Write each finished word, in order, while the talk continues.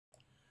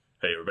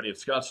Hey everybody, it's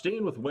Scott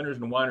Steen with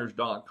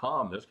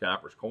winnersandwhiners.com. This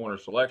Capper's Corner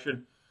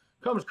selection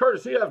comes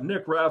courtesy of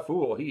Nick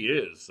Raffoul. He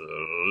is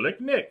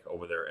Slick Nick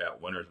over there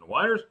at Winners and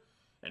Whiners.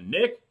 And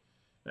Nick,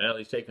 well,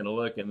 he's taking a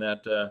look in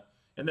that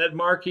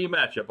marquee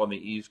matchup on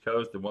the East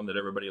Coast, the one that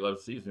everybody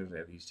loves to see.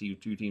 These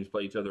two teams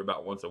play each other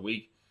about once a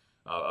week,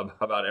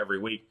 about every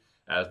week,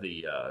 as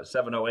the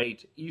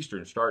 7:08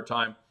 Eastern start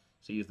time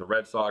sees the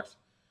Red Sox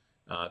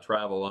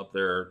travel up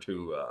there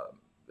to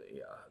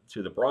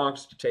the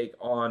Bronx to take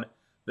on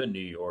the New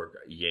York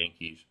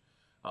Yankees.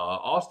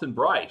 Austin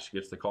Bryce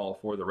gets the call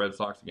for the Red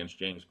Sox against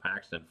James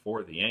Paxton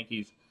for the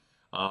Yankees.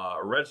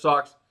 Red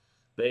Sox,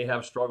 they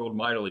have struggled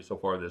mightily so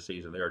far this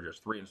season. They are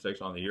just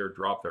 3-6 on the year,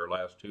 dropped their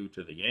last two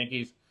to the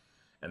Yankees.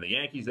 And the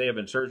Yankees, they have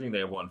been surging. They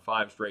have won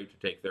 5 straight to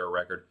take their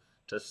record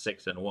to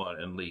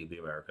 6-1 and lead the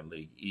American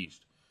League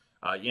East.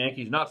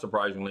 Yankees, not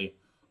surprisingly,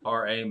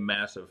 are a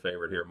massive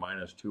favorite here,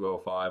 minus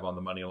 205 on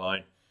the money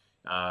line.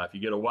 If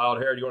you get a wild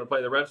hair, you want to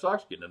play the Red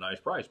Sox, getting a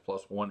nice price,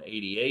 plus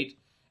 188.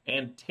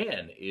 And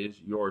 10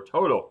 is your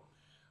total.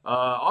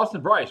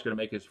 Austin Bryce going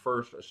to make his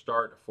first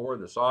start for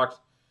the Sox.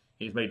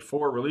 He's made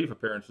 4 relief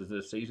appearances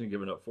this season,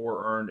 giving up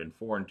 4 earned and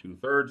 4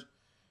 2/3,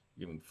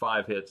 giving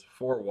 5 hits,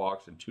 4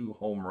 walks, and 2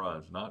 home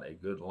runs. Not a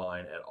good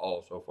line at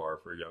all so far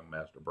for young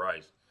Master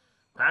Bryce.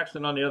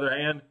 Paxton, on the other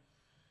hand,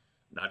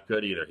 not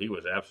good either. He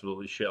was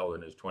absolutely shelled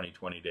in his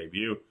 2020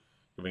 debut,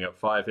 giving up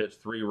 5 hits,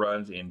 3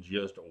 runs in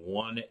just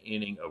 1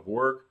 inning of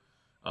work.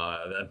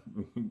 That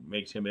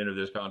makes him enter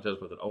this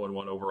contest with an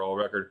 0-1 overall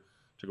record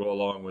to go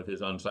along with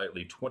his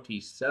unsightly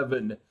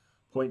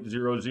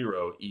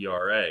 27.00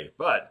 ERA.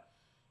 But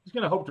he's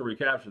going to hope to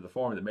recapture the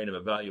form that made him a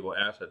valuable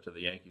asset to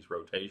the Yankees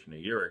rotation a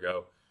year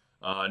ago.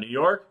 New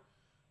York,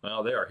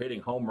 well, they are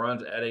hitting home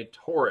runs at a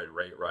torrid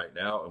rate right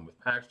now. And with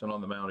Paxton on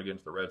the mound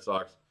against the Red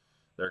Sox,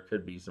 there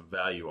could be some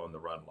value on the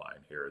run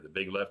line here. The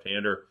big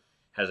left-hander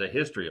has a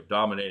history of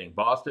dominating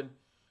Boston,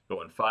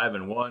 going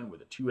 5-1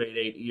 with a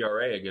 2.88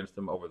 ERA against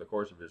them over the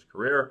course of his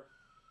career,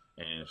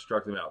 and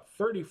struck out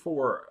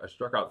 34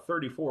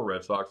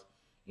 Red Sox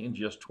in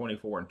just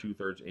 24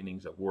 2/3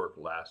 innings of work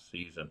last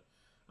season.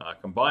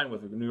 Combined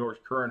with New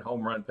York's current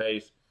home run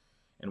pace,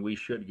 and we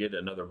should get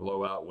another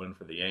blowout win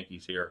for the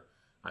Yankees here.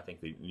 I think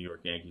the New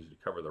York Yankees to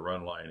cover the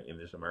run line in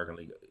this American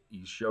League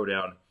East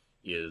showdown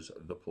is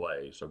the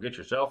play. So get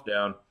yourself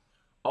down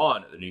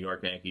on the New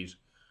York Yankees.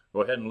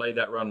 Go ahead and lay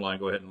that run line.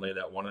 Go ahead and lay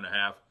that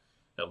 1.5.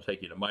 That'll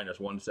take you to minus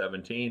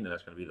 117, and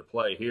that's going to be the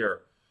play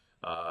here.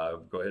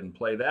 Go ahead and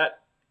play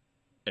that.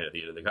 And at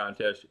the end of the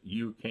contest,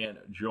 you can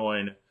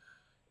join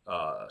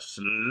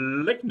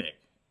Slick Nick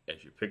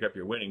as you pick up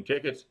your winning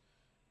tickets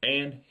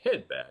and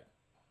head back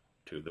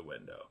to the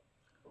window.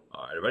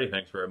 All right, everybody,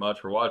 thanks very much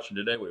for watching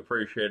today. We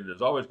appreciate it.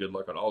 As always, good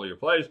luck on all of your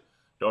plays.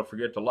 Don't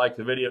forget to like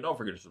the video. Don't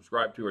forget to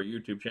subscribe to our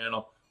YouTube channel.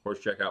 Of course,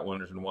 check out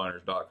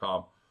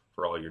winnersandwhiners.com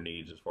for all your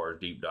needs as far as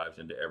deep dives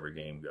into every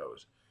game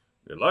goes.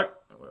 Good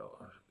luck, and we'll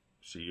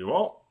see you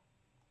all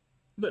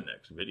in the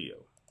next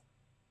video.